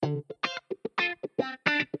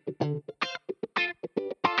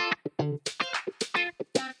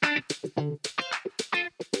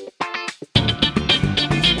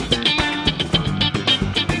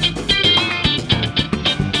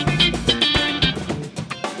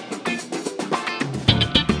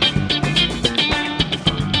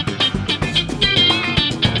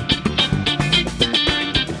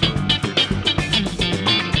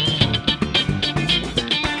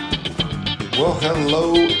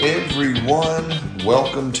Hello, everyone.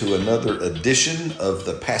 Welcome to another edition of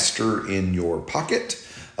The Pastor in Your Pocket.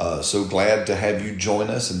 So glad to have you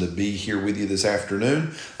join us and to be here with you this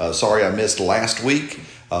afternoon. Sorry I missed last week.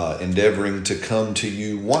 Endeavoring to come to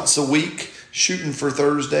you once a week, shooting for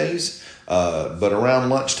Thursdays, but around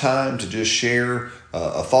lunchtime to just share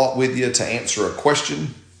a thought with you, to answer a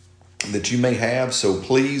question that you may have. So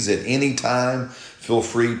please, at any time, feel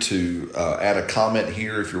free to add a comment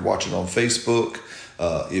here if you're watching on Facebook.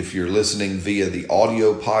 If you're listening via the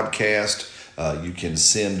audio podcast, you can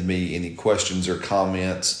send me any questions or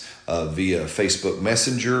comments via Facebook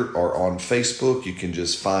Messenger or on Facebook. You can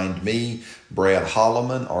just find me, Brad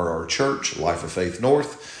Holloman, or our church, Life of Faith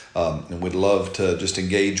North, and we'd love to just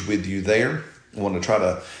engage with you there. I want to try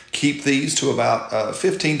to keep these to about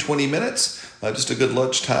 15, 20 minutes. Just a good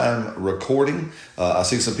lunchtime recording. I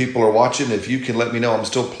see some people are watching. If you can let me know, I'm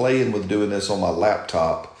still playing with doing this on my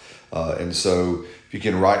laptop. And so if you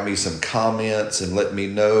can write me some comments and let me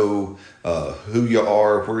know who you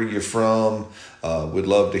are, where you're from, we'd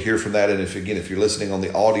love to hear from that. And if you're listening on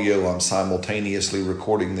the audio, I'm simultaneously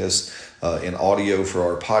recording this in audio for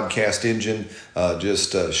our podcast engine.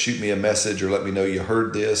 Just shoot me a message or let me know you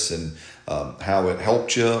heard this and how it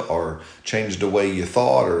helped you or changed the way you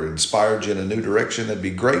thought or inspired you in a new direction. That'd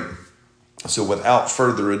be great. So without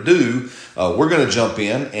further ado, we're going to jump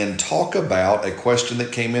in and talk about a question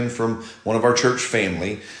that came in from one of our church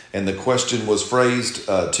family. And the question was phrased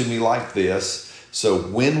to me like this. So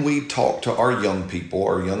when we talk to our young people,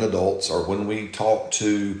 our young adults, or when we talk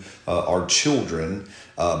to our children,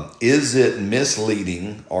 is it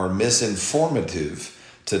misleading or misinformative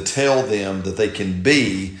to tell them that they can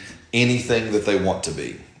be anything that they want to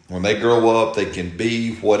be? When they grow up, they can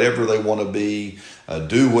be whatever they want to be,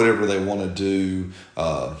 do whatever they want to do.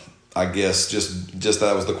 I guess just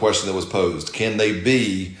that was the question that was posed. Can they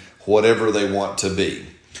be whatever they want to be?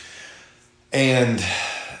 And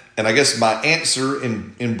I guess my answer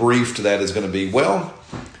in brief to that is going to be, well,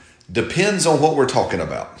 depends on what we're talking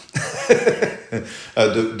about.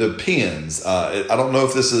 Depends. I don't know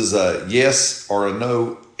if this is a yes or a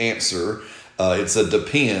no answer. It's a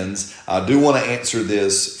depends. I do want to answer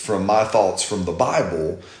this from my thoughts from the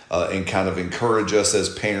Bible and kind of encourage us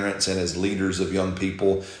as parents and as leaders of young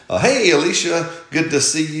people. Hey, Alicia, good to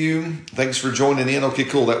see you. Thanks for joining in. Okay,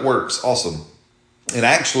 cool. That works. Awesome. And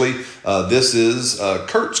actually, this is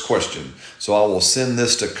Kurt's question. So I will send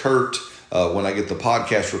this to Kurt when I get the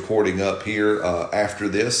podcast recording up here after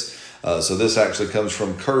this. So this actually comes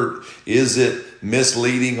from Kurt. Is it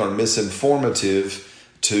misleading or misinformative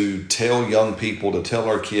to tell young people, to tell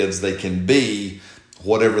our kids they can be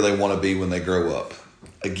whatever they want to be when they grow up?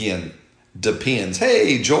 Again, depends.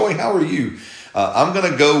 Hey, Joy, how are you? I'm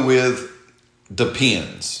going to go with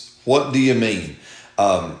depends. What do you mean?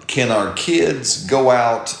 Can our kids go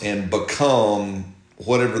out and become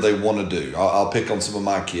whatever they want to do? I'll pick on some of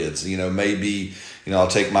my kids. Maybe I'll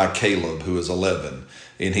take my Caleb, who is 11,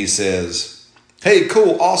 and he says, hey,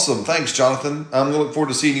 cool, awesome. Thanks, Jonathan. I'm going to look forward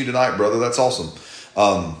to seeing you tonight, brother. That's awesome.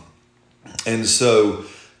 And so,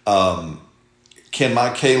 can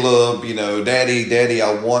my Caleb, Daddy,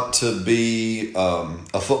 I want to be,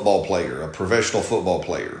 a football player, a professional football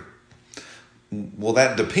player. Well,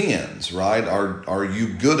 that depends, right? Are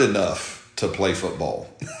you good enough to play football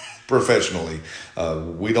professionally?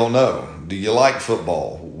 We don't know. Do you like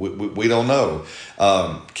football? We don't know.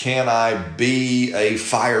 Can I be a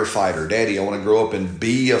firefighter? Daddy, I want to grow up and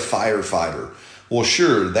be a firefighter. Well,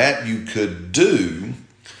 sure, that you could do,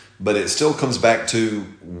 but it still comes back to,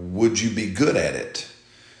 would you be good at it?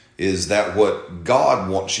 Is that what God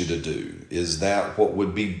wants you to do? Is that what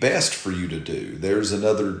would be best for you to do? There's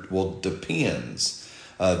another, well, depends.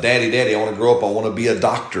 Daddy, I want to grow up, I want to be a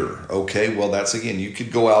doctor. Okay, well, that's, again, you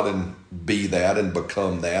could go out and be that and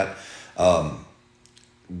become that.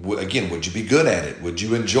 Again, would you be good at it? Would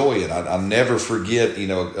you enjoy it? I'll never forget,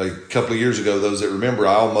 a couple of years ago, those that remember,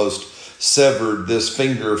 I almost severed this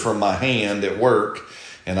finger from my hand at work,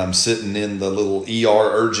 and I'm sitting in the little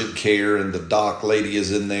ER urgent care, and the doc lady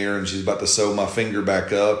is in there, and she's about to sew my finger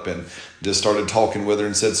back up, and just started talking with her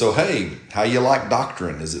and said, so, hey, how you like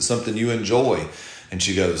doctoring? Is it something you enjoy? And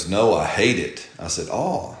she goes, no, I hate it. I said,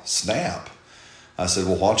 oh, snap. I said,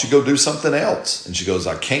 well, why don't you go do something else? And she goes,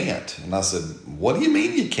 I can't. And I said, what do you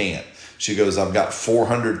mean you can't? She goes, I've got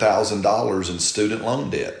 $400,000 in student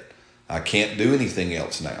loan debt. I can't do anything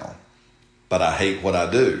else now, but I hate what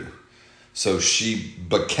I do. So she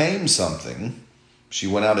became something. She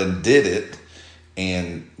went out and did it.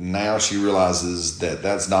 And now she realizes that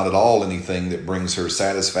that's not at all anything that brings her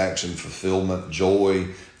satisfaction, fulfillment, joy,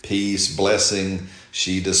 peace, blessing.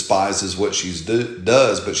 She despises what she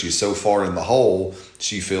does, but she's so far in the hole,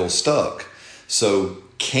 she feels stuck. So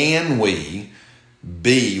can we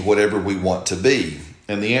be whatever we want to be?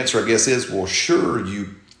 And the answer, I guess, is, well, sure,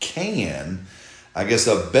 you can. I guess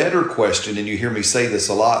a better question, and you hear me say this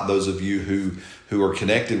a lot, those of you who are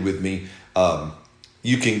connected with me,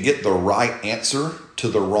 you can get the right answer to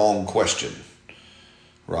the wrong question,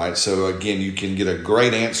 right? So again, you can get a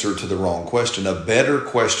great answer to the wrong question. A better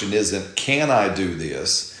question isn't, can I do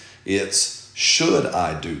this? It's, should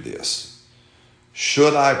I do this?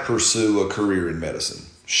 Should I pursue a career in medicine?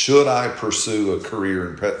 Should I pursue a career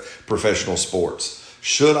in professional sports?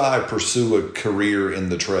 Should I pursue a career in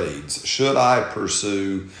the trades? Should I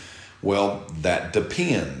pursue, well, that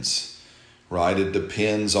depends, right? It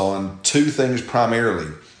depends on two things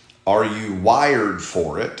primarily. Are you wired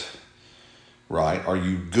for it, right? Are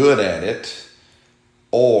you good at it?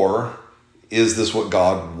 Or is this what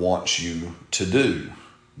God wants you to do?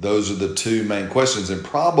 Those are the two main questions. And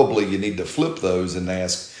probably you need to flip those and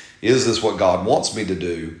ask, is this what God wants me to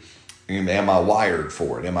do? Am I wired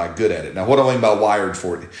for it? Am I good at it? Now, what do I mean by wired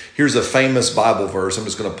for it? Here's a famous Bible verse. I'm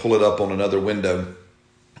just going to pull it up on another window.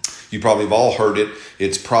 You probably have all heard it.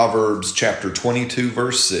 It's Proverbs chapter 22,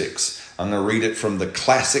 verse 6. I'm going to read it from the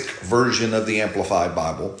classic version of the Amplified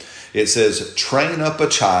Bible. It says, train up a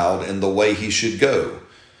child in the way he should go,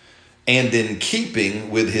 and in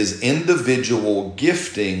keeping with his individual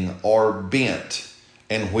gifting or bent,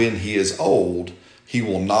 and when he is old, he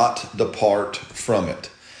will not depart from it.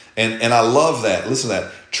 And I love that. Listen to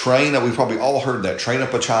that. Train up, we've probably all heard that. Train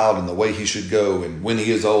up a child in the way he should go, and when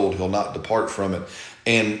he is old, he'll not depart from it.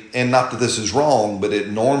 And not that this is wrong, but it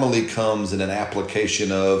normally comes in an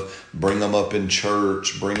application of bring them up in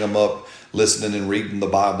church, bring them up listening and reading the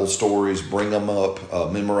Bible stories, bring them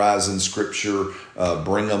up memorizing scripture,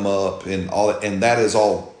 bring them up and all that. And that is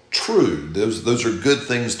all true. Those are good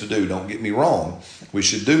things to do. Don't get me wrong. We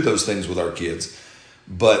should do those things with our kids.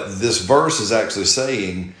 But this verse is actually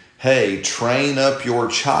saying, hey, train up your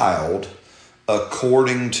child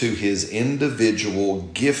according to his individual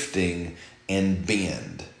gifting and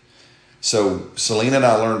bend. So Selena and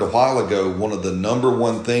I learned a while ago, one of the number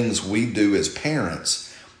one things we do as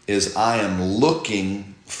parents is I am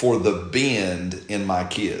looking for the bend in my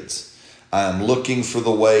kids. I am looking for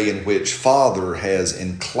the way in which Father has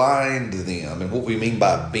inclined them. And what we mean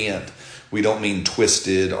by bent, we don't mean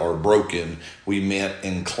twisted or broken. We meant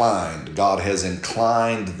inclined. God has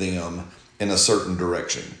inclined them in a certain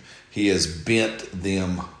direction. He has bent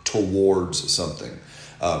them towards something.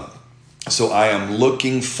 So I am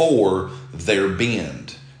looking for their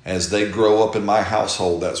bend. As they grow up in my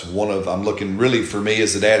household, I'm looking really for me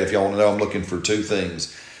as a dad, if y'all want to know, I'm looking for two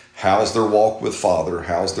things. How's their walk with Father?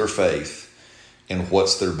 How's their faith? And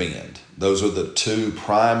what's their bend? Those are the two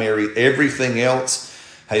primary. Everything else,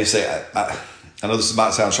 how you say, I know this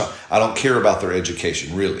might sound shocking. I don't care about their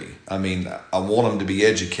education, really. I mean, I want them to be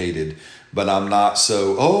educated, but I'm not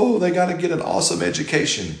they got to get an awesome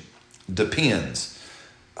education. Depends.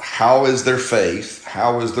 How is their faith?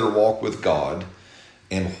 How is their walk with God?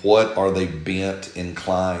 And what are they bent,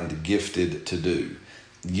 inclined, gifted to do?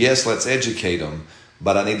 Yes, let's educate them,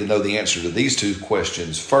 but I need to know the answer to these two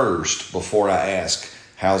questions first before I ask,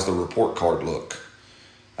 how's the report card look?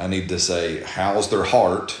 I need to say, how's their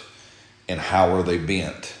heart and how are they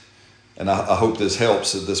bent? And I hope this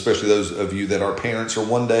helps, especially those of you that are parents or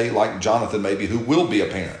one day, like Jonathan maybe, who will be a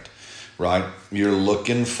parent, right? You're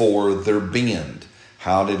looking for their bend.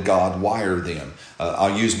 How did God wire them?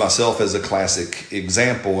 I'll use myself as a classic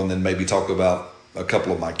example and then maybe talk about a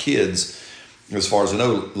couple of my kids. As far as I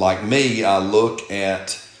know, like me, I look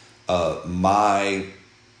at my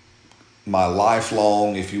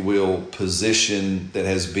lifelong, if you will, position that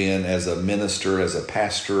has been as a minister, as a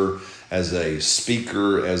pastor, as a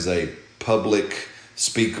speaker, as a public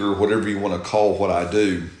speaker, whatever you want to call what I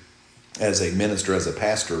do, as a minister, as a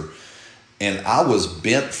pastor. And I was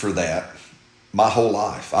bent for that my whole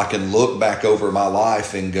life. I can look back over my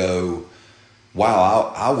life and go,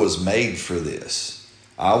 wow, I was made for this.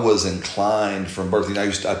 I was inclined from birth.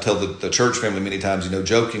 I tell the church family many times,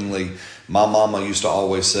 jokingly, my mama used to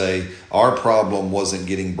always say, our problem wasn't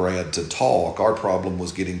getting Brad to talk. Our problem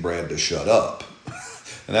was getting Brad to shut up.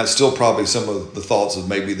 And that's still probably some of the thoughts of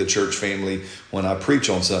maybe the church family when I preach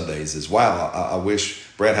on Sundays is, wow, I wish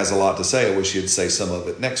Brad has a lot to say. I wish he'd say some of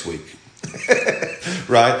it next week.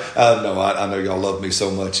 Right? No, I know y'all love me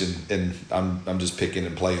so much and I'm just picking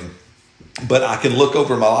and playing. But I can look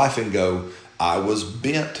over my life and go, I was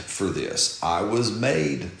bent for this. I was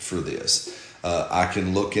made for this. I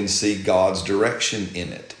can look and see God's direction in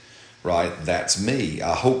it, right? That's me.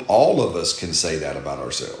 I hope all of us can say that about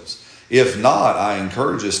ourselves. If not, I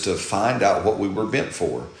encourage us to find out what we were bent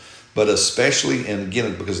for. But especially, and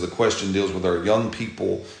again, because the question deals with our young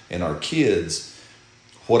people and our kids,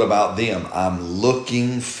 what about them? I'm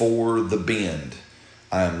looking for the bend.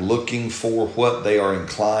 I'm looking for what they are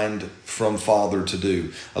inclined from Father to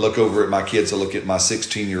do. I look over at my kids. I look at my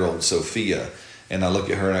 16-year-old Sophia, and I look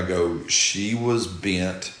at her and I go, she was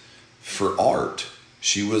bent for art.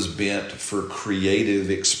 She was bent for creative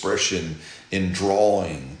expression in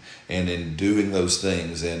drawing and in doing those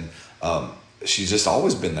things. And she's just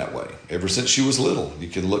always been that way ever since she was little. You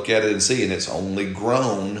can look at it and see, and it's only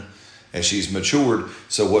grown as she's matured.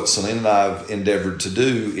 So what Selena and I have endeavored to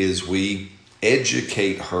do is we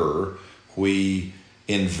educate her. We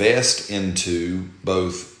invest into,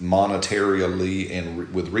 both monetarily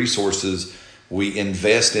and with resources, we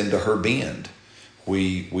invest into her bend.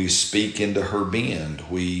 We speak into her bend.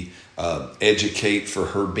 We educate for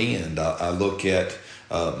her bend. I look at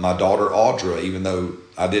my daughter Audra, even though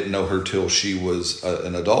I didn't know her till she was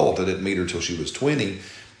an adult. I didn't meet her till she was 20.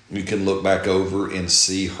 You can look back over and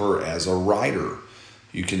see her as a writer.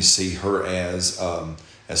 You can see her as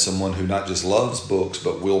someone who not just loves books,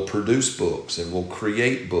 but will produce books and will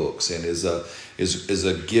create books, and is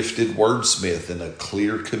a gifted wordsmith and a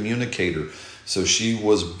clear communicator. So she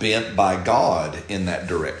was bent by God in that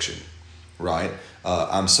direction, right?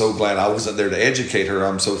 I'm so glad I wasn't there to educate her.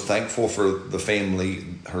 I'm so thankful for the family,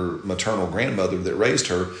 her maternal grandmother that raised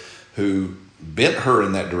her, who bent her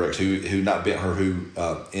in that direction, who not bent her, who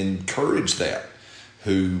encouraged that,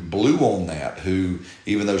 who blew on that, who,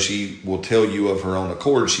 even though she will tell you of her own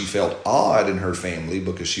accord, she felt odd in her family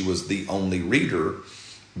because she was the only reader,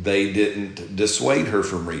 they didn't dissuade her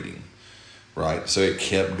from reading, right? So it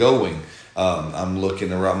kept going. I'm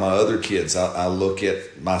looking around my other kids. I look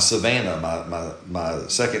at my Savannah. My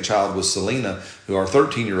second child was Selena, who our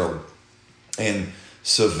 13-year-old. And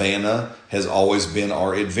Savannah has always been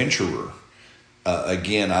our adventurer.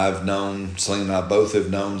 Again, I've known, Selena and I both have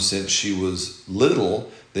known since she was little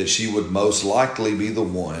that she would most likely be the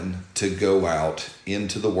one to go out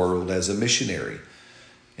into the world as a missionary.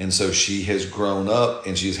 And so she has grown up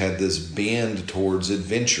and she's had this bend towards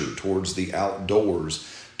adventure, towards the outdoors,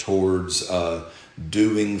 towards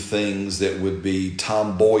doing things that would be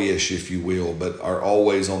tomboyish, if you will, but are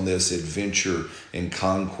always on this adventure and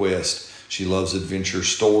conquest. She loves adventure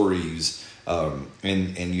stories.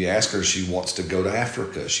 And you ask her, she wants to go to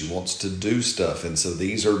Africa. She wants to do stuff. And so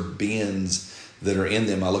these are bends that are in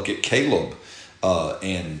them. I look at Caleb,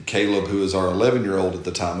 and Caleb, who is our 11-year-old at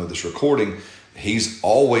the time of this recording, he's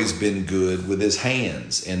always been good with his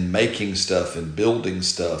hands and making stuff and building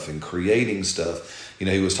stuff and creating stuff. You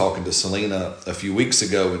know, he was talking to Selena a few weeks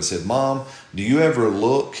ago and said, Mom, do you ever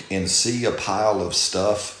look and see a pile of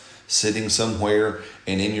stuff sitting somewhere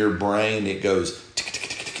and in your brain it goes tick, tick,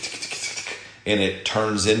 tick, tick, tick, tick, tick, and it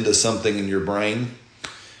turns into something in your brain?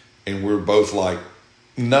 And we're both like,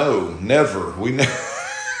 no, never.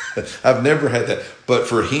 I've never had that. But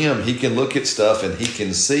for him, he can look at stuff and he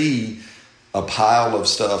can see a pile of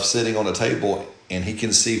stuff sitting on a table and he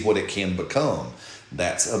can see what it can become.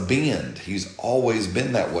 That's a bend. He's always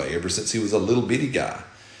been that way ever since he was a little bitty guy,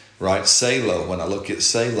 right? Selah, when I look at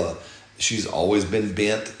Selah, she's always been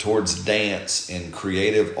bent towards dance and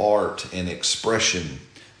creative art and expression.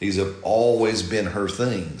 These have always been her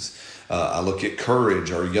things. I look at Courage,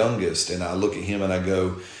 our youngest, and I look at him and I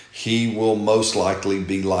go, he will most likely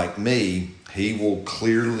be like me. He will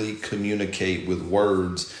clearly communicate with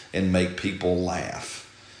words and make people laugh,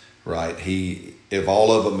 right?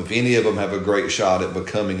 If any of them have a great shot at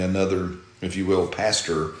becoming another, if you will,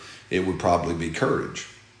 pastor, it would probably be Courage.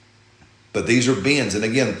 But these are bends. And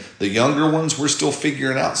again, the younger ones, we're still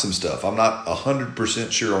figuring out some stuff. I'm not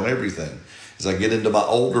 100% sure on everything. As I get into my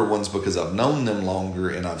older ones, because I've known them longer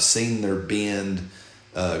and I've seen their bend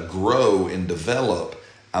grow and develop,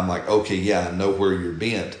 I'm like, okay, yeah, I know where you're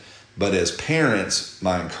bent. But as parents,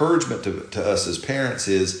 my encouragement to us as parents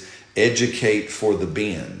is educate for the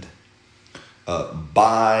bend.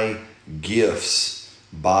 Buy gifts,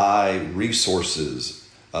 buy resources,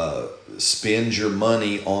 spend your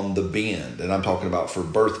money on the bend. And I'm talking about for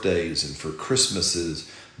birthdays and for Christmases.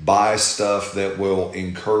 Buy stuff that will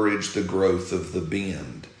encourage the growth of the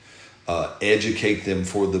bend. Educate them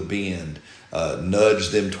for the bend. Nudge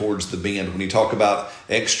them towards the bend. When you talk about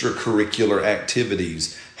extracurricular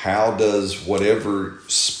activities, how does whatever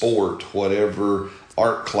sport, whatever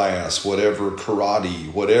art class, whatever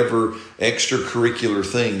karate, whatever extracurricular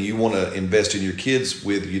thing you want to invest in your kids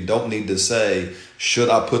with, you don't need to say, should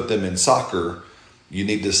I put them in soccer? You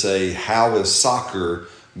need to say, how is soccer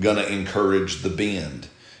going to encourage the bend?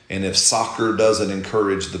 And if soccer doesn't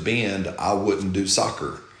encourage the bend, I wouldn't do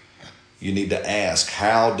soccer. You need to ask,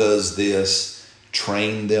 how does this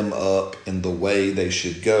train them up in the way they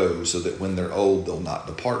should go so that when they're old, they'll not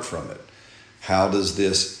depart from it? How does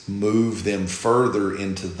this move them further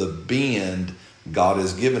into the bend God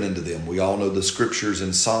has given into them? We all know the scriptures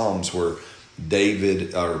in Psalms where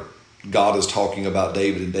God is talking about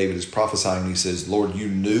David, and David is prophesying. He says, Lord, you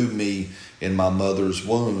knew me in my mother's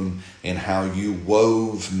womb, and how you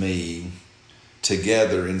wove me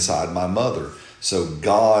together inside my mother. So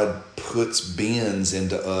God puts bends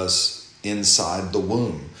into us inside the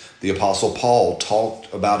womb. The Apostle Paul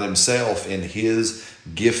talked about himself in his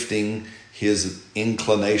gifting, his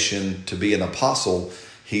inclination to be an apostle.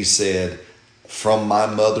 He said, from my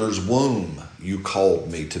mother's womb, you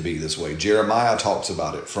called me to be this way. Jeremiah talks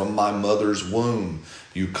about it. From my mother's womb,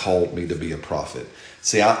 you called me to be a prophet.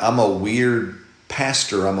 See, I'm a weird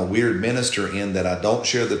pastor. I'm a weird minister in that I don't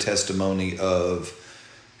share the testimony of,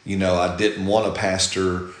 I didn't want to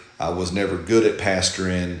pastor. I was never good at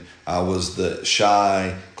pastoring. I was the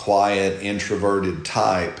shy, quiet, introverted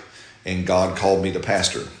type, and God called me to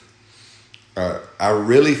pastor. I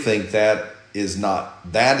really think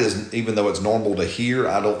even though it's normal to hear,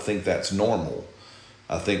 I don't think that's normal.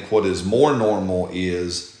 I think what is more normal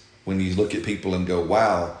is when you look at people and go,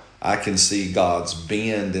 wow, I can see God's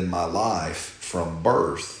bend in my life from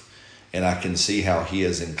birth, and I can see how he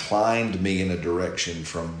has inclined me in a direction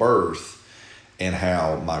from birth, and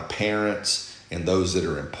how my parents and those that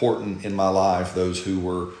are important in my life, those who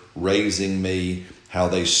were raising me, how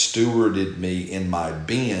they stewarded me in my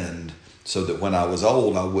bend, so that when I was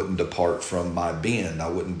old, I wouldn't depart from my bend. I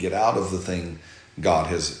wouldn't get out of the thing God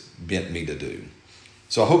has bent me to do.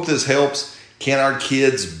 So I hope this helps. Can our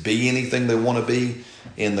kids be anything they want to be?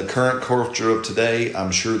 In the current culture of today,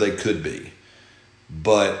 I'm sure they could be.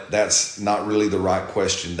 But that's not really the right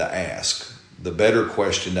question to ask. The better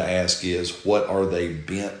question to ask is, what are they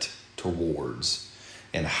bent towards?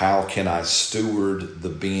 And how can I steward the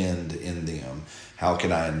bend in them? How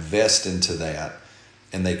can I invest into that?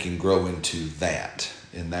 And they can grow into that,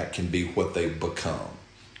 and that can be what they become,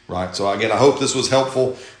 right? So again, I hope this was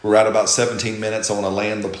helpful. We're at about 17 minutes. I want to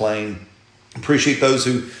land the plane. Appreciate those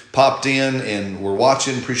who popped in and were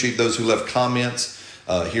watching. Appreciate those who left comments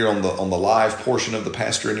here on the live portion of the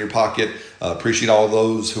Pastor in Your Pocket. Appreciate all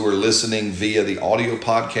those who are listening via the audio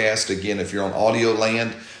podcast. Again, if you're on audio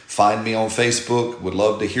land, find me on Facebook. Would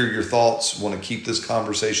love to hear your thoughts. Want to keep this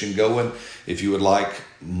conversation going. If you would like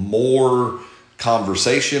more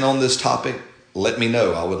conversation on this topic, let me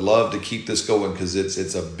know. I would love to keep this going because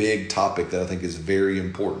it's a big topic that I think is very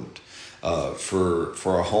important for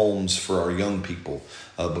our homes, for our young people,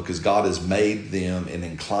 because God has made them and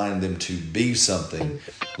inclined them to be something.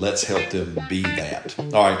 Let's help them be that.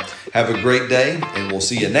 All right. Have a great day, and we'll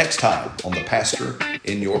see you next time on the Pastor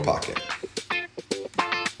in Your Pocket.